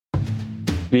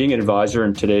being an advisor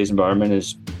in today's environment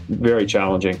is very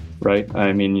challenging, right?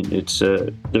 I mean, it's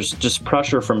there's just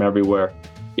pressure from everywhere,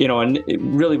 and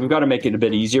really we've got to make it a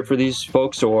bit easier for these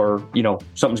folks, or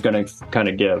something's going to kind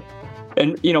of give.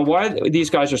 And why these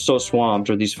guys are so swamped,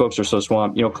 or these folks are so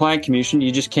swamped, client communication,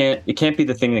 it can't be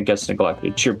the thing that gets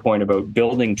neglected. To your point about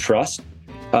building trust,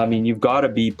 I mean, you've got to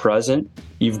be present.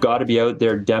 You've got to be out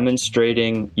there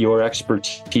demonstrating your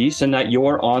expertise and that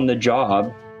you're on the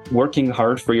job working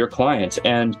hard for your clients.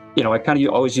 And, I kind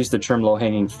of always use the term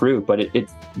low-hanging fruit, but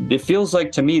it feels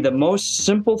like to me the most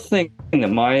simple thing that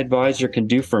my advisor can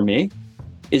do for me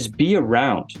is be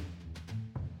around.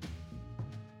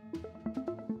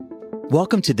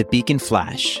 Welcome to the Beacon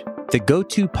Flash, the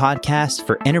go-to podcast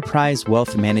for enterprise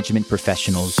wealth management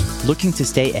professionals looking to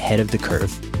stay ahead of the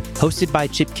curve. Hosted by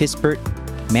Chip Kispert,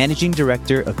 Managing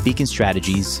Director of Beacon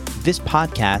Strategies, this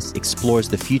podcast explores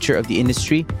the future of the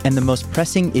industry and the most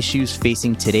pressing issues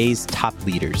facing today's top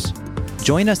leaders.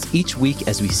 Join us each week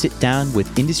as we sit down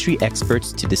with industry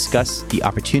experts to discuss the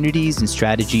opportunities and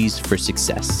strategies for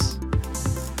success.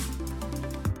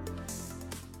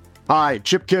 Hi,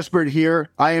 Chip Kispert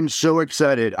here. I am so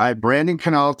excited. I have Brandon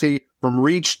Kenalty from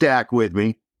ReachStack with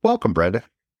me. Welcome, Brandon.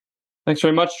 Thanks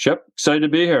very much, Chip. Excited to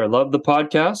be here. I love the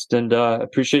podcast and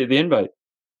appreciate the invite.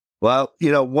 Well,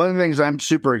 one of the things I'm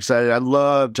super excited, I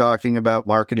love talking about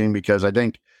marketing because I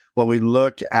think when we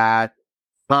look at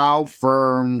how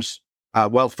firms,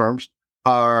 wealth firms,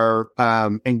 are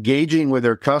engaging with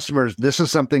their customers, this is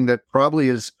something that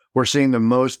probably we're seeing the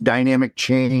most dynamic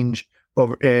change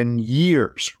over in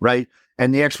years, right?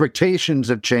 And the expectations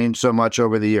have changed so much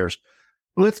over the years.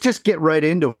 Let's just get right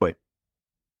into it.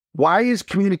 Why is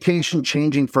communication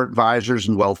changing for advisors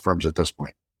and wealth firms at this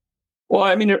point? Well,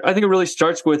 I mean, I think it really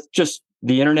starts with just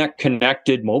the internet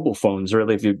connected mobile phones,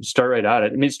 really, if you start right at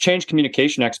it. I mean, it's changed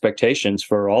communication expectations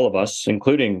for all of us,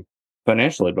 including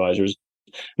financial advisors.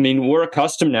 I mean, we're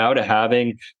accustomed now to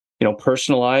having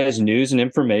personalized news and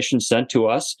information sent to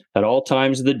us at all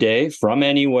times of the day from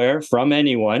anywhere, from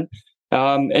anyone.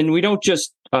 And we don't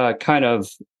just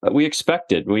we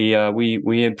expect it.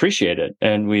 We appreciate it.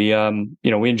 And we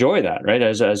enjoy that, right?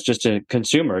 As just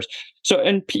consumers. So,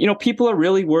 and, people are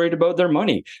really worried about their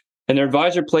money, and their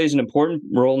advisor plays an important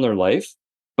role in their life.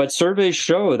 But surveys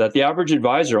show that the average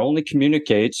advisor only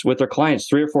communicates with their clients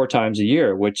 3 or 4 times a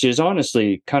year, which is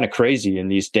honestly kind of crazy in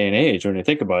this day and age when you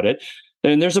think about it.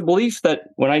 And there's a belief that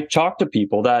when I talk to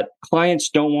people that clients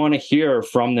don't want to hear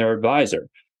from their advisor.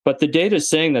 But the data is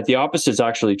saying that the opposite is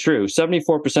actually true.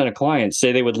 74% of clients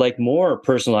say they would like more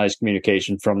personalized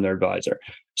communication from their advisor.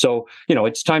 So,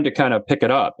 it's time to kind of pick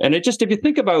it up. And if you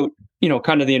think about,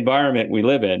 kind of the environment we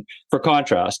live in, for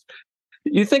contrast,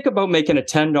 you think about making a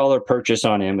 $10 purchase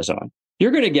on Amazon.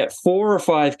 You're going to get 4 or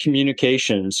 5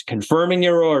 communications confirming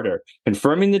your order,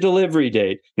 confirming the delivery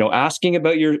date, asking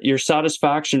about your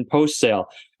satisfaction post-sale.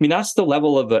 I mean, that's the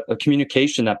level of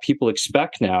communication that people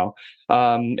expect now,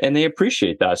 and they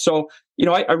appreciate that. So,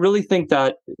 I really think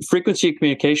that frequency of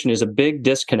communication is a big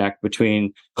disconnect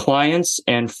between clients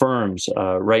and firms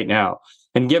right now.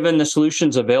 And given the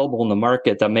solutions available in the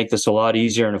market that make this a lot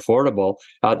easier and affordable,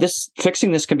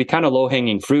 fixing this can be kind of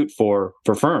low-hanging fruit for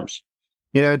firms.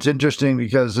 It's interesting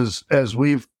because as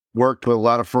we've worked with a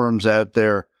lot of firms out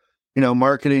there,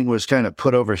 marketing was kind of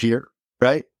put over here,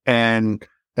 right? And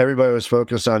everybody was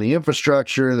focused on the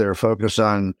infrastructure. They were focused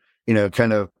on,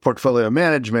 kind of portfolio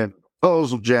management,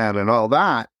 proposal gen, and all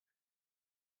that.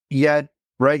 Yet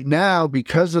right now,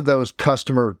 because of those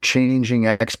customer changing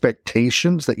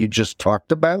expectations that you just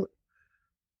talked about,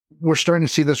 we're starting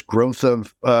to see this growth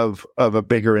of a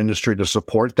bigger industry to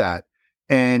support that.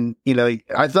 And,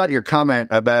 I thought your comment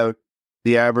about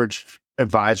the average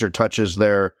advisor touches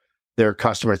their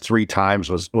customer 3 times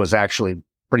was actually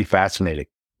pretty fascinating.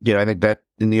 I think that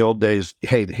in the old days,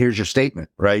 hey, here's your statement,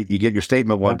 right? You get your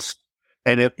statement once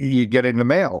and you get it in the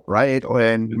mail, right?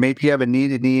 And maybe you have a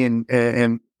knee-to-knee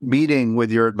and meeting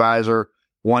with your advisor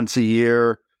once a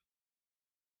year.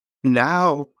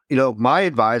 Now, my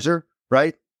advisor,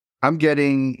 right? I'm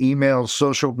getting emails,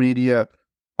 social media,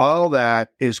 all that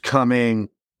is coming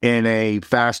in a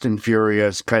fast and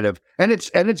furious kind of, and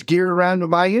it's geared around to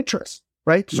my interests,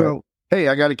 right? So, hey,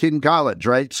 I got a kid in college,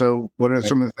 right? So what are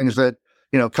some of the things that,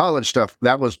 college stuff,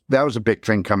 that was a big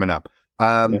thing coming up.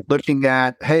 Looking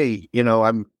at, hey,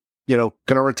 I'm, going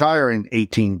to retire in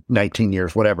 18, 19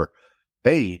 years, whatever.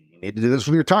 Hey, you need to do this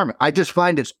with your retirement. I just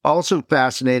find it's also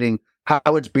fascinating how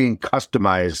it's being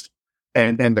customized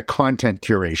and the content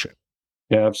curation.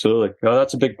 Yeah, absolutely. Well,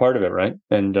 that's a big part of it, right?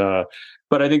 And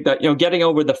but I think that getting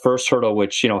over the first hurdle,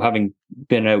 which having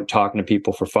been out talking to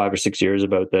people for 5 or 6 years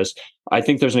about this, I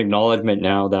think there's an acknowledgement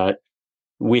now that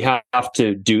we have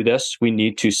to do this. We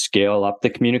need to scale up the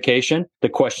communication. The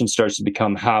question starts to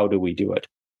become, how do we do it?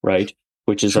 Right.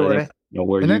 Which is, Sure. I think,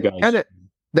 where and you guys.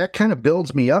 that kind of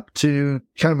builds me up to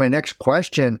kind of my next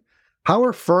question. How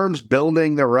are firms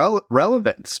building their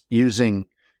relevance using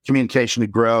communication to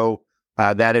grow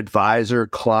that advisor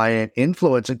client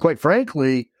influence? And quite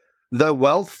frankly, the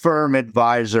wealth firm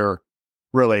advisor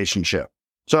relationship.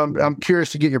 So I'm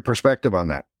curious to get your perspective on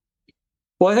that.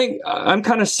 Well, I think I'm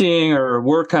kind of seeing, or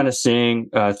we're kind of seeing,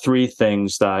 three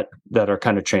things that are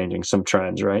kind of changing, some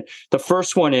trends, right? The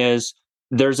first one is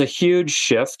there's a huge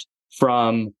shift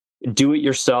from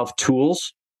do-it-yourself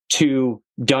tools to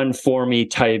done-for-me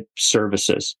type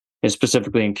services, and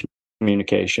specifically in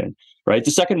communication, right?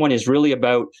 The second one is really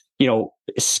about,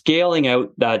 scaling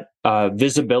out that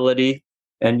visibility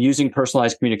and using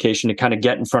personalized communication to kind of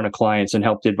get in front of clients and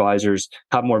help the advisors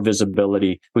have more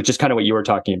visibility, which is kind of what you were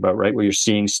talking about, right? Where you're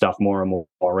seeing stuff more and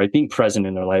more, right? Being present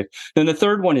in their life. Then the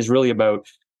third one is really about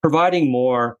providing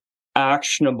more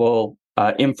actionable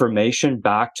information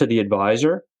back to the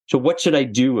advisor. So what should I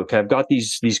do? Okay, I've got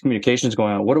these communications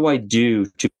going on. What do I do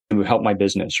to help my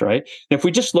business, right? And if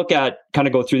we just look at, kind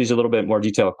of go through these a little bit more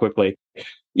detail quickly,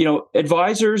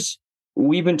 advisors,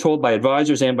 we've been told by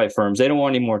advisors and by firms, they don't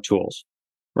want any more tools.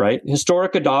 Right?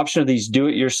 Historic adoption of these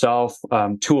do-it-yourself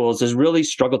tools has really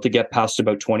struggled to get past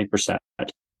about 20%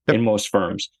 in most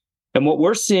firms. And what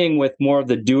we're seeing with more of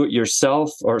the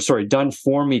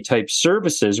done-for-me type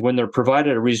services, when they're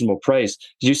provided at a reasonable price,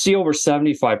 is you see over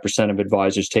 75% of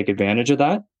advisors take advantage of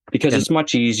that because it's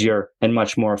much easier and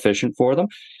much more efficient for them.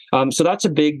 So that's a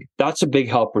big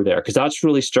helper there, because that's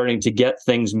really starting to get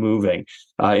things moving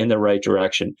in the right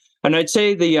direction. And I'd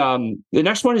say the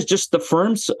next one is just the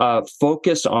firm's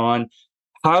focus on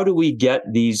how do we get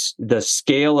the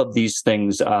scale of these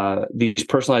things, these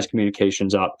personalized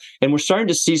communications up. And we're starting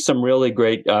to see some really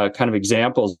great kind of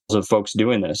examples of folks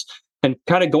doing this, and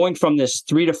kind of going from this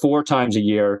 3 to 4 times a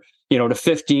year, to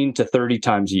 15 to 30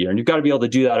 times a year. And you've got to be able to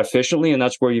do that efficiently. And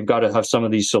that's where you've got to have some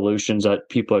of these solutions that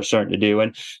people are starting to do.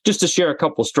 And just to share a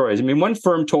couple of stories, I mean, one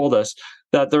firm told us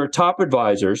that their top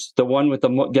advisors, the one with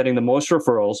getting the most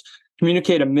referrals,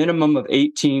 communicate a minimum of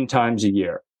 18 times a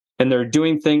year. And they're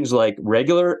doing things like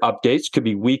regular updates, could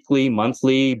be weekly,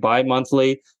 monthly,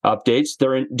 bi-monthly updates.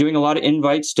 They're doing a lot of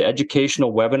invites to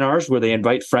educational webinars where they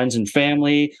invite friends and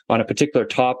family on a particular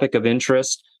topic of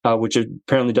interest, which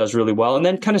apparently does really well. And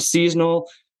then kind of seasonal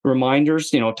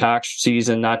reminders, tax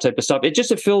season, that type of stuff. It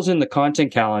fills in the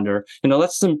content calendar,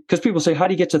 lets them, because people say, how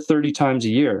do you get to 30 times a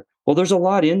year? Well, there's a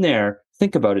lot in there.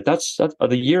 Think about it. That's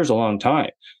the year's a long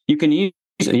time. You can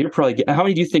you're probably how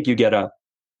many do you think you get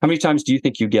how many times do you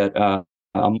think you get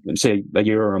say a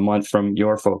year or a month from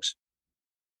your folks?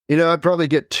 I'd probably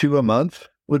get 2 a month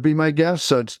would be my guess.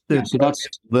 So it's a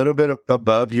little bit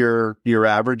above your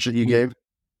average that you gave.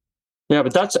 Yeah,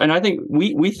 but and I think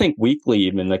we think weekly,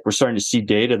 even, like we're starting to see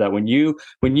data that when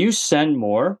you send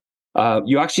more,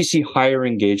 you actually see higher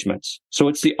engagements. So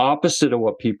it's the opposite of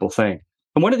what people think.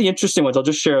 And one of the interesting ones I'll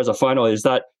just share as a final is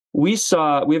that we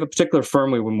have a particular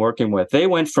firm we've been working with. They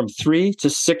went from 3 to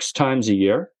 6 times a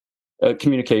year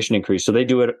communication increase. So they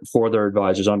do it for their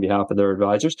advisors, on behalf of their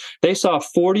advisors. They saw a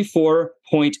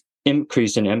 44-point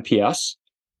increase in NPS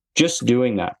just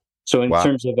doing that. So in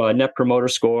terms of net promoter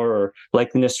score or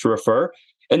likeliness to refer,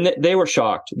 and they were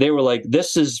shocked. They were like,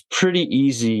 this is pretty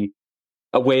easy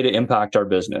a way to impact our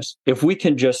business. If we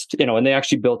can just, and they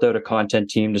actually built out a content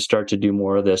team to start to do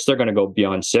more of this. They're going to go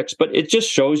beyond 6, but it just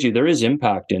shows you there is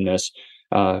impact in this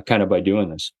kind of by doing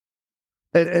this.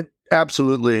 And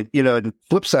absolutely. The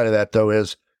flip side of that, though,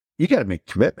 is you got to make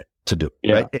commitment to do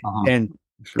it, right? And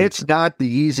it's not the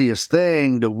easiest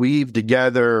thing to weave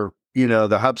together, the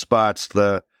HubSpots,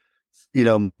 the,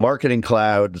 marketing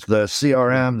clouds, the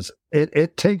CRMs.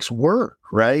 It takes work,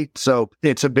 right? So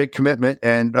it's a big commitment,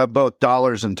 and both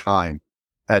dollars and time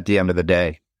at the end of the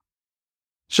day.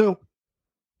 So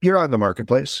you're on the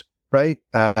marketplace, right?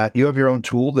 You have your own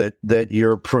tool that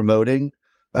you're promoting,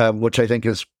 which I think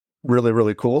is really,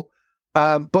 really cool.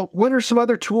 But what are some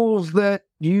other tools that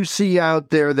you see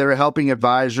out there that are helping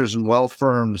advisors and wealth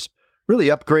firms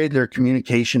really upgrade their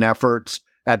communication efforts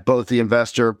at both the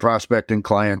investor, prospect, and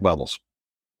client levels?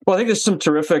 Well, I think there's some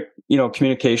terrific,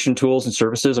 communication tools and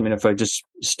services. I mean, if I just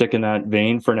stick in that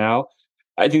vein for now,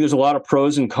 I think there's a lot of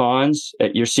pros and cons.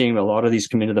 You're seeing a lot of these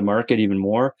come into the market even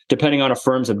more, depending on a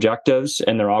firm's objectives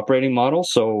and their operating model.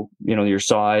 So, your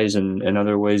size and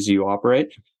other ways you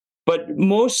operate. But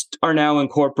most are now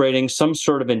incorporating some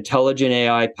sort of intelligent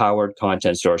AI-powered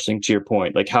content sourcing. To your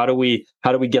point, like how do we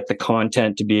get the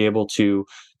content to be able to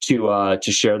to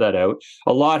share that out.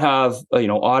 A lot have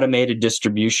automated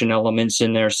distribution elements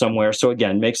in there somewhere. So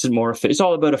again, makes it more. It's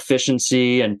all about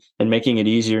efficiency and making it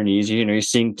easier and easier. You're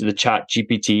seeing the Chat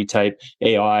GPT type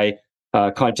AI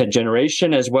content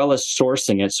generation as well as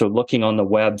sourcing it. So looking on the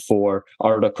web for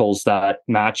articles that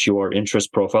match your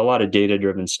interest profile. A lot of data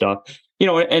driven stuff.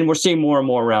 And we're seeing more and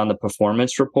more around the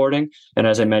performance reporting. And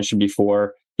as I mentioned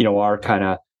before, our kind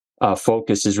of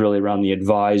focus is really around the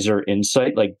advisor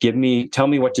insight. Like, tell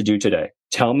me what to do today.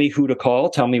 Tell me who to call.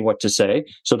 Tell me what to say.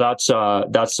 So that's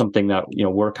something that,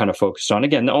 we're kind of focused on.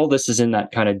 Again, all this is in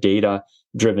that kind of data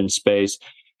driven space.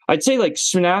 I'd say like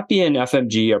Snappy and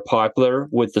FMG are popular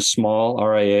with the small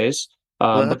RIAs,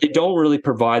 but they don't really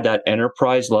provide that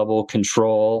enterprise level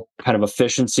control, kind of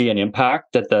efficiency and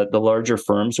impact that the larger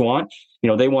firms want.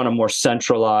 They want a more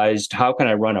centralized, how can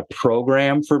I run a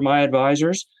program for my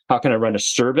advisors? How can I run a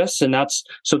service? And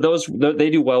they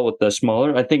do well with the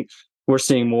smaller. I think we're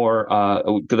seeing more,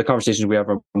 the conversations we have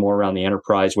are more around the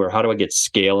enterprise, where how do I get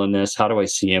scale in this? How do I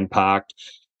see impact?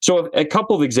 So a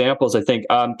couple of examples, I think,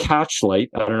 Catchlight.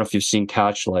 I don't know if you've seen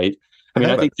Catchlight.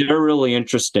 I think they're really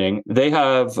interesting. They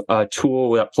have a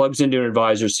tool that plugs into an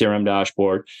advisor's CRM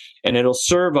dashboard, and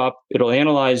it'll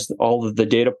analyze all of the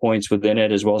data points within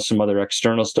it, as well as some other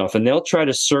external stuff. And they'll try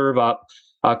to serve up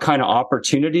kind of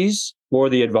opportunities for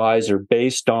the advisor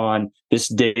based on this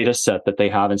data set that they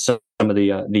have and some of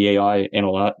the AI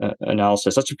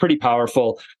analysis. That's a pretty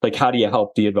powerful, like, how do you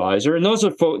help the advisor? And those are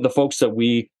the folks that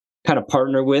we kind of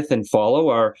partner with and follow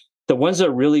are the ones that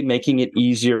are really making it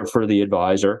easier for the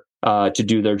advisor to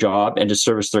do their job and to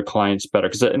service their clients better.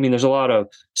 Because there's a lot of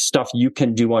stuff you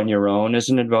can do on your own as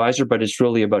an advisor, but it's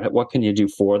really about what can you do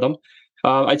for them.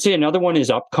 I'd say another one is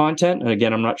Up Content, and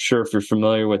again, I'm not sure if you're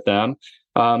familiar with them.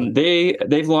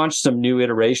 They've launched some new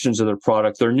iterations of their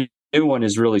product. Their new one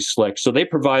is really slick. So they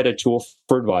provide a tool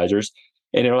for advisors,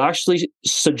 and it'll actually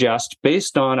suggest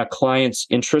based on a client's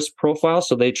interest profile.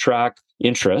 So they track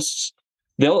interests.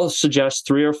 They'll suggest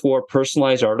 3 or 4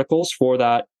 personalized articles for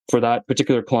that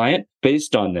particular client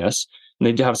based on this. And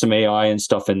they do have some AI and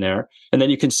stuff in there. And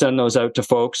then you can send those out to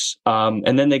folks.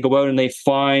 And then they go out and they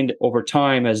find over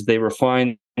time, as they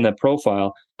refine the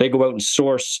profile, they go out and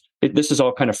source. This is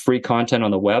all kind of free content on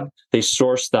the web. They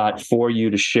source that for you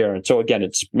to share. And so again,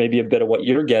 it's maybe a bit of what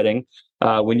you're getting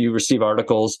when you receive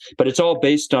articles, but it's all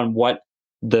based on what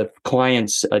the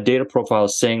client's data profile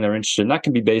is saying they're interested in. That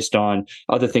can be based on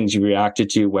other things you reacted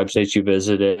to, websites you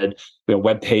visited,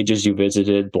 web pages you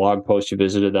visited, blog posts you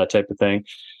visited, that type of thing.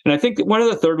 And I think one of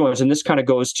the third ones, and this kind of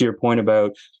goes to your point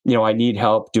about, I need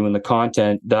help doing the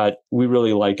content, that we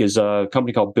really like is a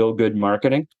company called Bill Good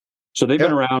Marketing. So they've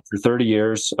been around for 30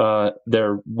 years.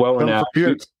 They're well renowned.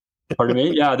 Pardon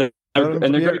me? Yeah, they're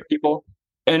great people.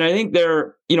 And I think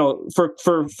they're,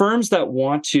 for firms that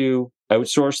want to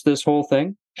outsource this whole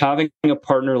thing, having a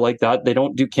partner like that, they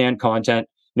don't do canned content.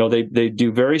 They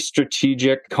do very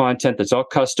strategic content that's all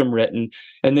custom written.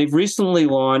 And they've recently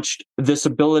launched this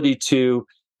ability to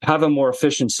have a more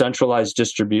efficient centralized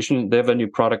distribution. They have a new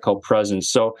product called Presence.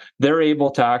 So they're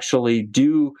able to actually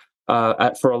do,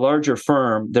 for a larger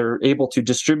firm, they're able to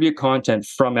distribute content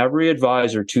from every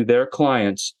advisor to their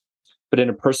clients, but in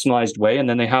a personalized way. And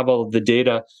then they have all of the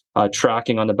data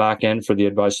tracking on the back end for the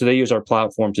advisor. So they use our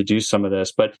platform to do some of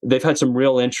this. But they've had some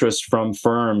real interest from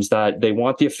firms that they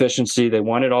want the efficiency, they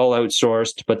want it all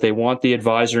outsourced, but they want the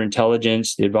advisor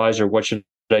intelligence, the advisor, what should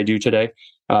I do today?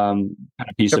 Kind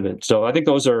of piece of it. So I think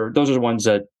those are the ones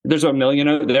that there's a million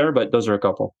out there, but those are a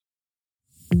couple.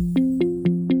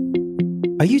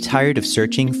 Are you tired of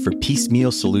searching for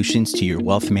piecemeal solutions to your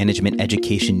wealth management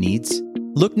education needs?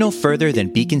 Look no further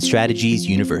than Beacon Strategies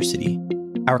University.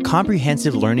 Our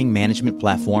comprehensive learning management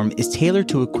platform is tailored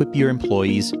to equip your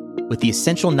employees with the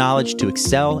essential knowledge to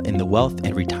excel in the wealth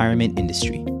and retirement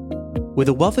industry. With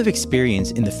a wealth of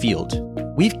experience in the field,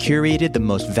 we've curated the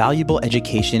most valuable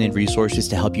education and resources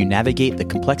to help you navigate the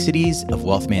complexities of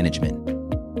wealth management.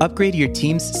 Upgrade your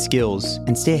team's skills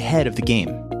and stay ahead of the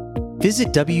game. Visit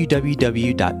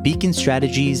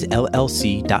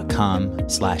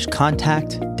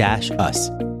www.beaconstrategiesllc.com/contact-us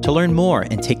to learn more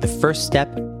and take the first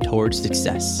step towards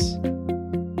success.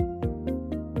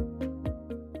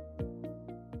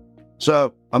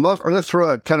 So I'm going to throw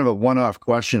a kind of a one-off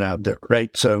question out there, right?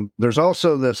 So there's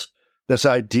also this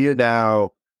idea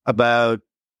now about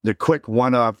the quick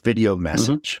one-off video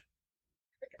message.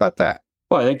 Think about that.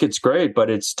 Well, I think it's great,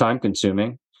 but it's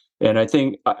time-consuming. And I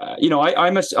think,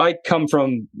 I come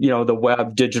from, the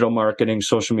web, digital marketing,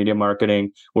 social media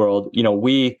marketing world.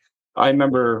 I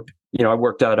remember, I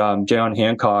worked at J.On.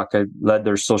 Hancock. I led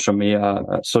their social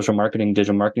marketing,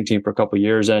 digital marketing team for a couple of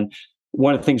years. And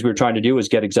one of the things we were trying to do was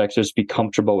get executives to be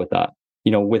comfortable with that.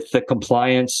 With the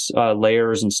compliance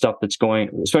layers and stuff that's going,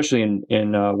 especially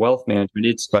in wealth management,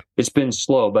 it's been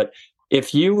slow. But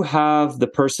if you have the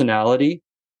personality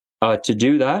to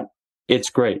do that, it's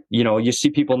great. You see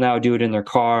people now do it in their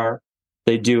car.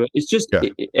 They do it. It's just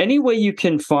any way you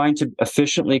can find to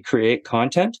efficiently create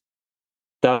content.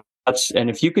 And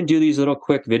if you can do these little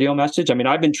quick video message, I mean,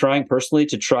 I've been trying personally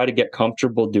to try to get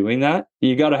comfortable doing that.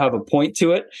 You got to have a point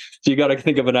to it. So you got to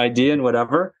think of an idea and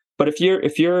whatever. But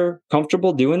if you're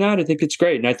comfortable doing that, I think it's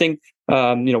great. And I think,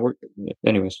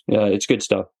 it's good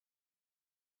stuff.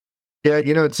 Yeah.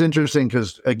 It's interesting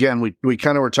because again, we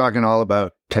kind of were talking all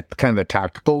about kind of the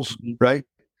tacticals, right?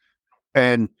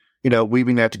 And,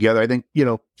 weaving that together, I think,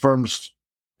 firms,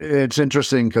 it's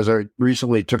interesting because I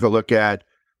recently took a look at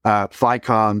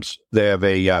FICOM's. They have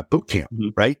a boot camp,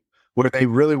 right? Where they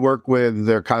really work with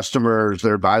their customers,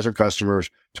 their advisor customers,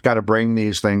 to kind of bring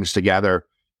these things together.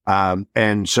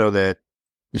 And so that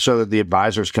the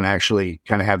advisors can actually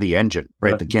kind of have the engine,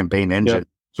 right? The campaign engine.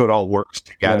 So it all works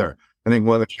together. I think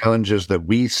one of the challenges that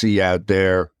we see out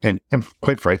there, and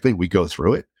quite frankly, we go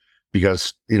through it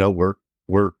because,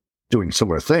 we're doing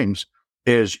similar things,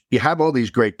 is you have all these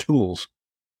great tools,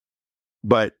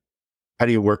 but how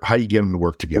do you get them to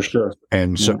work together? For sure.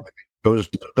 And so those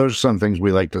are some things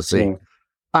we like to see.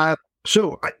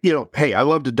 So, hey, I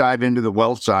love to dive into the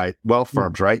wealth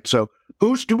firms, right? So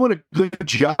who's doing a good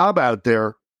job out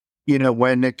there,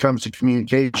 when it comes to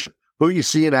communication? Who are you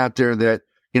seeing out there that,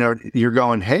 you're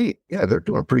going, hey, yeah, they're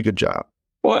doing a pretty good job?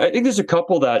 Well, I think there's a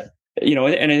couple that,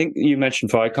 and I think you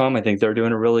mentioned FICOM. I think they're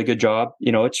doing a really good job.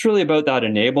 It's really about that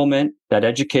enablement, that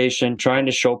education, trying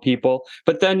to show people.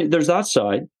 But then there's that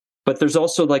side. But there's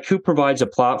also like who provides a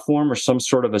platform or some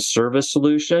sort of a service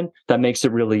solution that makes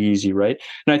it really easy, right?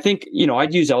 And I think,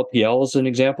 I'd use LPL as an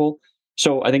example.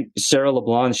 So I think Sarah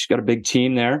LeBlanc, she's got a big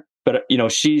team there, but,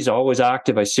 she's always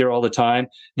active. I see her all the time.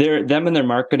 Them and their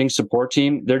marketing support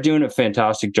team, they're doing a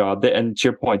fantastic job. And to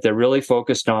your point, they're really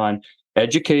focused on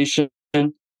education,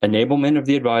 enablement of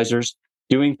the advisors,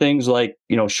 doing things like,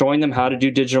 showing them how to do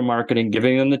digital marketing,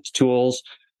 giving them the tools,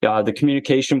 the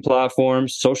communication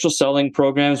platforms, social selling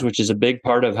programs, which is a big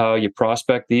part of how you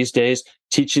prospect these days,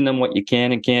 teaching them what you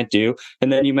can and can't do.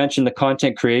 And then you mentioned the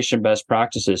content creation best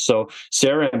practices. So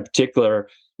Sarah in particular,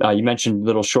 you mentioned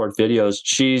little short videos.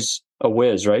 She's a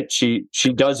whiz, right? She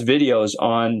does videos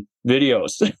on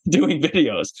videos, doing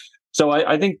videos. So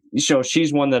I think,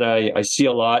 she's one that I see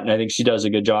a lot, and I think she does a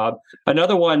good job.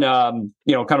 Another one, kind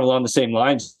of along the same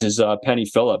lines is Penny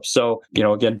Phillips. So,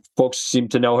 again, folks seem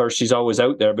to know her. She's always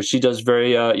out there, but she does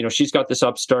very, she's got this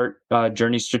Upstart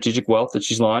Journey Strategic Wealth that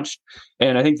she's launched.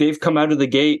 And I think they've come out of the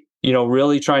gate,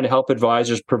 really trying to help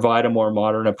advisors provide a more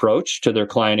modern approach to their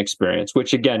client experience,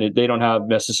 which again, they don't have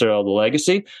necessarily the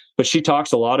legacy, but she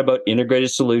talks a lot about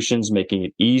integrated solutions, making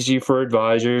it easy for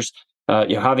advisors.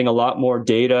 Having a lot more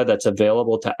data that's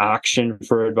available to action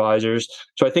for advisors.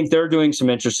 So I think they're doing some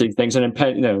interesting things. And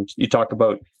then you talk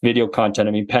about video content.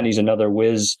 I mean, Penny's another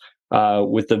whiz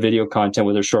with the video content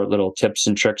with her short little tips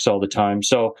and tricks all the time.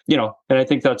 So, and I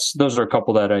think those are a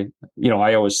couple that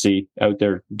I always see out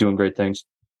there doing great things.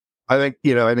 I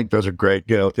think those are great.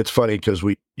 It's funny because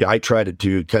I try to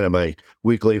do kind of my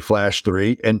weekly flash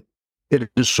 3, and it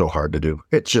is so hard to do.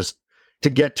 It's just to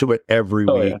get to it every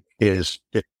week is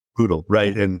brutal,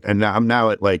 right? And now I'm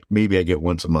at like maybe I get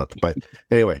once a month, but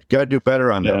anyway, got to do better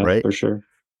on that, right? For sure.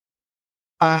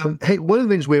 Hey, one of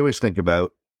the things we always think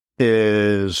about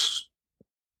is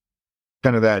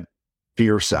kind of that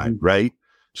fear side, right?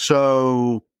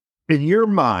 So, in your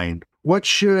mind, what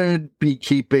should be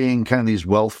keeping kind of these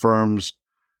wealth firms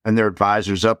and their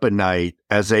advisors up at night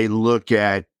as they look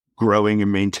at growing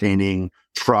and maintaining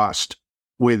trust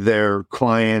with their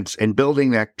clients and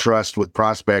building that trust with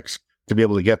prospects to be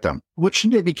able to get them? What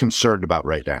should they be concerned about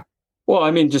right now? Well,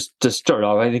 I mean, just to start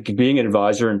off, I think being an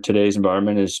advisor in today's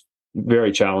environment is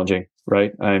very challenging,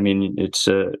 right? I mean, it's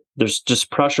there's just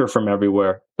pressure from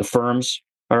everywhere. The firms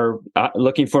are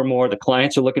looking for more. The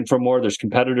clients are looking for more. There's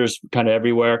competitors kind of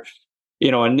everywhere,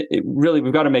 and really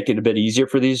we've got to make it a bit easier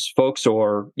for these folks,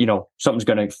 or, something's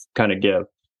going to kind of give.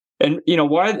 And,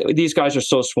 why these guys are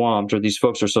so swamped, or these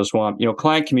folks are so swamped,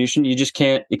 client communication, it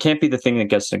can't be the thing that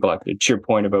gets neglected. To your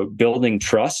point about building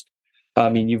trust. I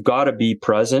mean, you've got to be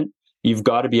present. You've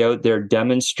got to be out there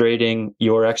demonstrating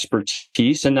your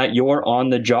expertise and that you're on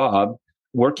the job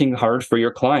working hard for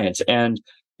your clients. And,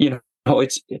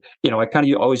 it's, I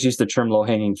kind of always use the term low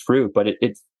hanging fruit, but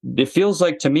it feels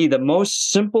like to me the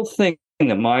most simple thing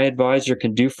that my advisor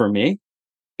can do for me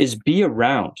is be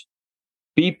around.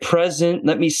 Be present.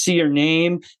 Let me see your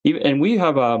name. And we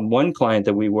have one client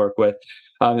that we work with.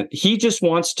 He just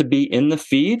wants to be in the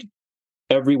feed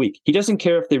every week. He doesn't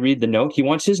care if they read the note. He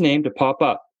wants his name to pop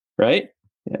up, right?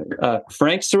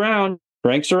 Frank's around.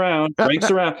 Frank's around.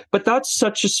 Frank's around. But that's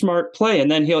such a smart play.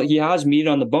 And then he has meat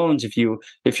on the bones if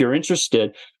you're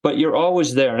interested. But you're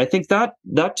always there. And I think that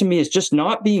to me is just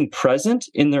not being present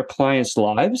in their clients'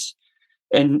 lives,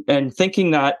 and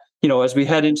thinking that, as we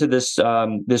head into this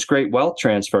this great wealth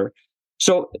transfer.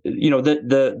 So,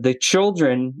 the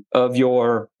children of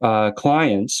your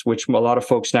clients, which a lot of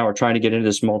folks now are trying to get into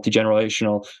this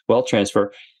multi-generational wealth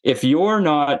transfer, if you're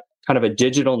not kind of a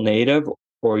digital native,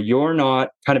 or you're not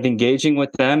kind of engaging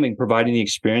with them and providing the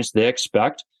experience they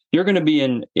expect, you're going to be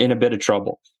in a bit of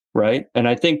trouble, right? And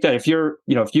I think that if you're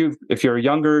a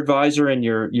younger advisor and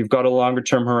you've got a longer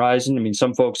term horizon, I mean,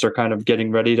 some folks are kind of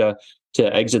getting ready to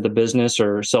exit the business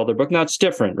or sell their book. And that's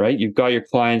different, right? You've got your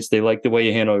clients, they like the way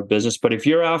you handle your business. But if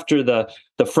you're after the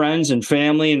friends and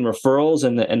family and referrals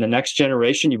and the next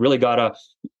generation, you've got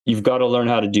to learn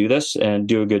how to do this and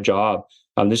do a good job.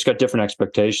 They've just got different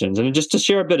expectations. And just to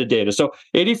share a bit of data. So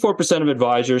 84% of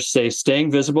advisors say staying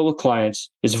visible with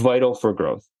clients is vital for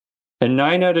growth. And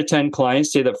 9 out of 10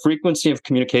 clients say that frequency of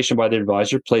communication by the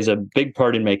advisor plays a big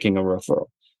part in making a referral.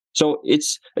 So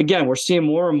we're seeing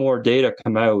more and more data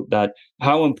come out that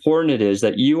how important it is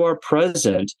that you are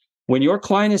present when your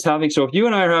client is having. So if you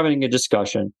and I are having a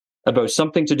discussion about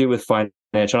something to do with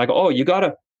financial, and I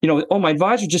go, my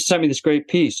advisor just sent me this great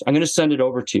piece. I'm going to send it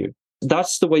over to you.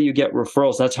 That's the way you get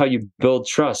referrals. That's how you build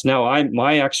trust. Now,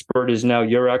 my expert is now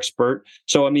your expert.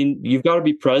 So, I mean, you've got to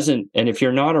be present. And if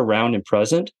you're not around and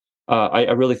present, I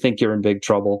really think you're in big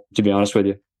trouble, to be honest with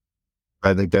you.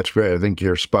 I think that's great. I think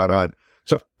you're spot on.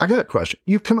 So I got a question.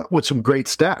 You've come up with some great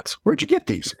stats. Where'd you get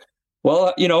these?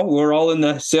 Well, we're all in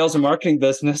the sales and marketing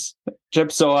business,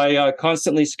 Chip. So I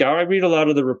constantly scour. I read a lot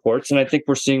of the reports, and I think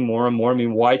we're seeing more and more. I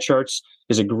mean, Y Charts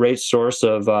is a great source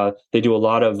of, they do a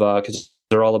lot of, because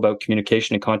they're all about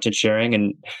communication and content sharing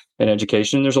and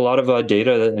education. There's a lot of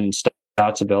data and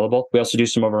stats available. We also do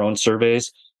some of our own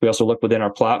surveys. We also look within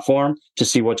our platform to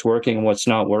see what's working and what's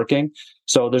not working.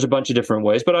 So there's a bunch of different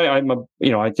ways. But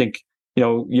I think,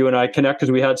 you and I connect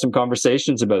because we had some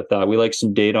conversations about that. We like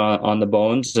some data on the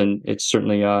bones, and it's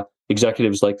certainly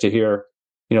executives like to hear,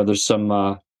 there's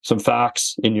some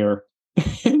facts in your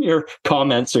in your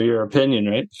comments or your opinion,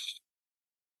 right?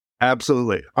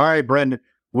 Absolutely. All right, Brendan.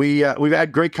 We've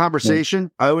had great conversation.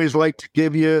 I always like to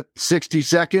give you 60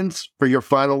 seconds for your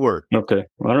final word. Okay.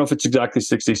 Well, I don't know if it's exactly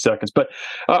 60 seconds, but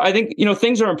I think,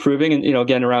 things are improving and,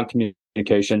 again, around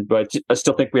communication, but I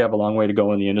still think we have a long way to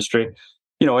go in the industry.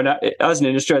 And as an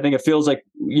industry, I think it feels like,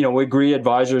 we agree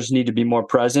advisors need to be more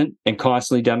present and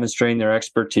constantly demonstrating their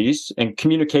expertise. And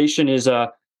communication is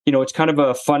it's kind of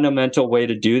a fundamental way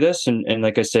to do this. And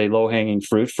like I say, low-hanging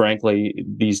fruit, frankly,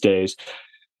 these days.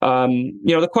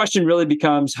 The question really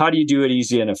becomes, how do you do it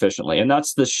easy and efficiently? And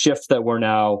that's the shift that we're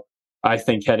now, I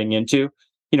think, heading into.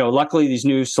 Luckily, these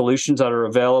new solutions that are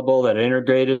available that are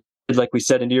integrated, like we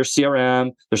said, into your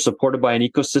CRM, they're supported by an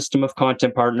ecosystem of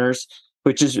content partners,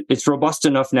 it's robust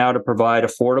enough now to provide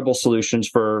affordable solutions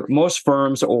for most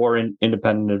firms or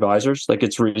independent advisors. Like,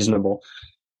 it's reasonable.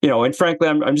 And frankly,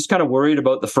 I'm just kind of worried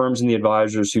about the firms and the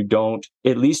advisors who don't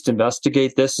at least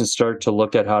investigate this and start to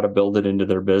look at how to build it into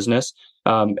their business.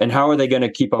 And how are they going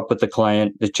to keep up with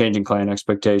the changing client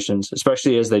expectations,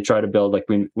 especially as they try to build, like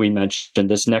we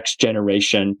mentioned, this next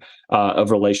generation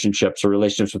of relationships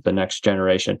with the next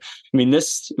generation. I mean,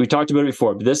 we talked about it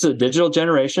before, but this is a digital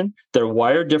generation. They're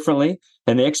wired differently,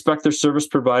 and they expect their service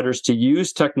providers to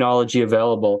use technology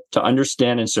available to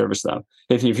understand and service them.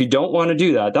 If you don't want to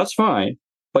do that, that's fine.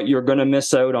 But you're going to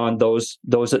miss out on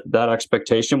that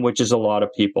expectation, which is a lot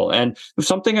of people. And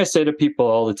something I say to people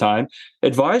all the time,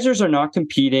 advisors are not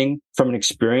competing from an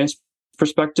experience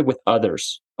perspective with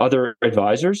other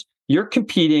advisors. You're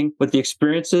competing with the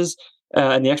experiences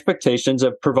and the expectations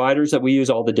of providers that we use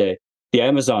all the day, the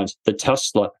Amazons, the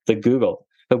Tesla, the Google.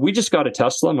 But we just got a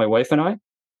Tesla, my wife and I.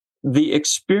 The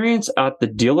experience at the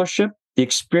dealership, the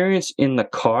experience in the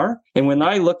car. And when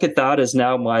I look at that as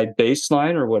now my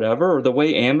baseline or whatever, or the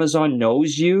way Amazon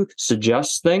knows you,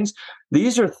 suggests things,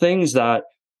 these are things that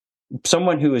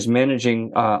someone who is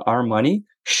managing our money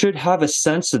should have a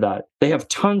sense of that. They have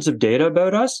tons of data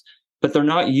about us, but they're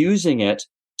not using it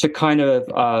to kind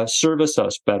of service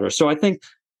us better. So I think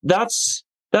that's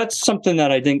something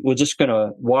that I think we're just going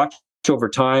to watch over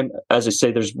time. As I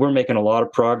say, we're making a lot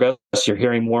of progress. You're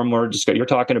hearing more and more. You're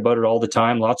talking about it all the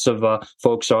time. Lots of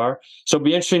folks are. So it'll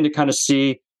be interesting to kind of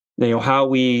see, how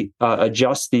we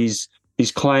adjust these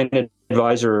client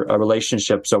advisor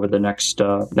relationships over the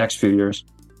next few years.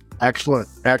 Excellent.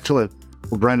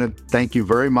 Well, Brendan, thank you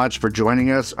very much for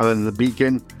joining us on the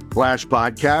Beacon Flash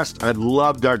podcast. I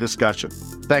loved our discussion.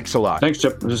 Thanks a lot. Thanks,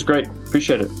 Chip. This is great.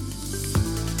 Appreciate it.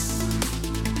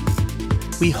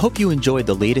 We hope you enjoyed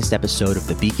the latest episode of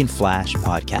the Beacon Flash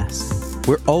podcast.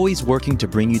 We're always working to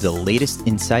bring you the latest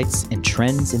insights and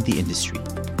trends in the industry.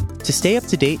 To stay up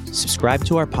to date, subscribe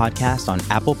to our podcast on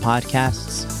Apple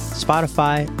Podcasts,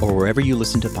 Spotify, or wherever you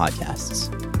listen to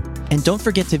podcasts. And don't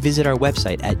forget to visit our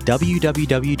website at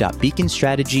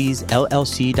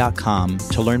www.beaconstrategiesllc.com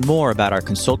to learn more about our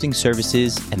consulting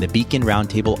services and the Beacon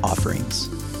Roundtable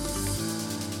offerings.